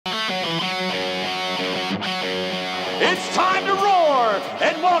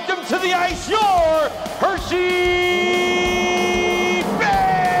the ice, your Hershey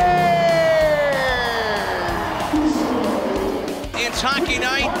Bears! It's hockey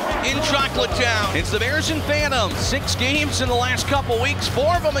night in Chocolatetown. It's the Bears and Phantoms. 6 games in the last couple weeks,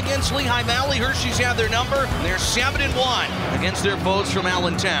 4 of them against Lehigh Valley. Hershey's had their number. They're 7-1 against their foes from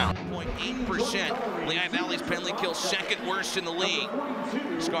Allentown. 0.8%. Lehigh Valley's penalty kill, second worst in the league.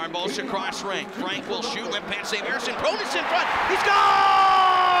 Scarbosa cross ring. Frank will shoot. Left pass save. Harrison Protis in front. He scores!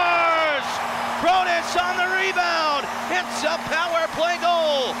 Protis on the rebound. It's a power play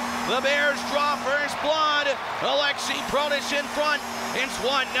goal. The Bears draw first blood. Alexi Protis in front. It's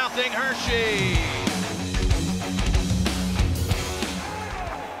 1-0 Hershey.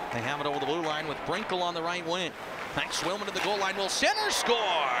 They have it over the blue line with Brinkle on the right wing. Max Swillman to the goal line will center score.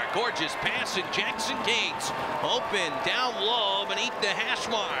 Gorgeous pass in Jackson Gates. Open down low beneath the hash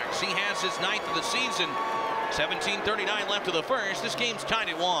marks. He has his 9th of the season. 17:39 left of the first. This game's tied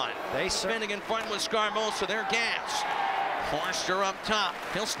at 1. They spinning in front with Scarbosa. They're gassed. Forster up top.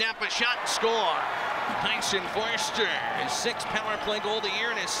 He'll snap a shot and score. Tyson Forster, his 6th power play goal of the year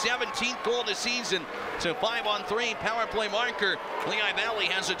and his 17th goal of the season. It's a 5-on-3 power play marker. Lehigh Valley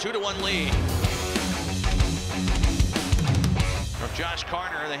has a 2-1 lead. From Josh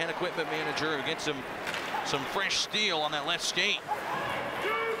Carter, the head equipment manager, who gets him some fresh steel on that left skate.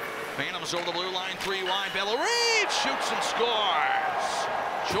 Phantoms over the blue line, 3 wide. Bellarine shoots and scores.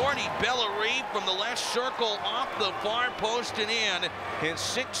 Jordy Bellarine from the left circle off the far post and in. His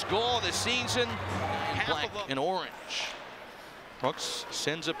 6th goal of the season. Black and orange. Brooks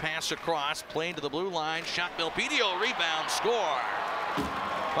sends a pass across, playing to the blue line. Shot Belpedio, rebound, score.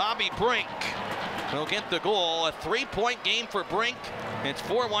 Bobby Brink will get the goal. A 3-point game for Brink. It's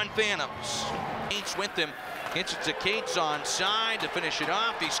 4-1 Phantoms. Cates with him. Gets it to Cates on side to finish it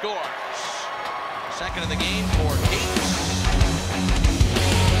off. He scores. 2nd of the game for Cates.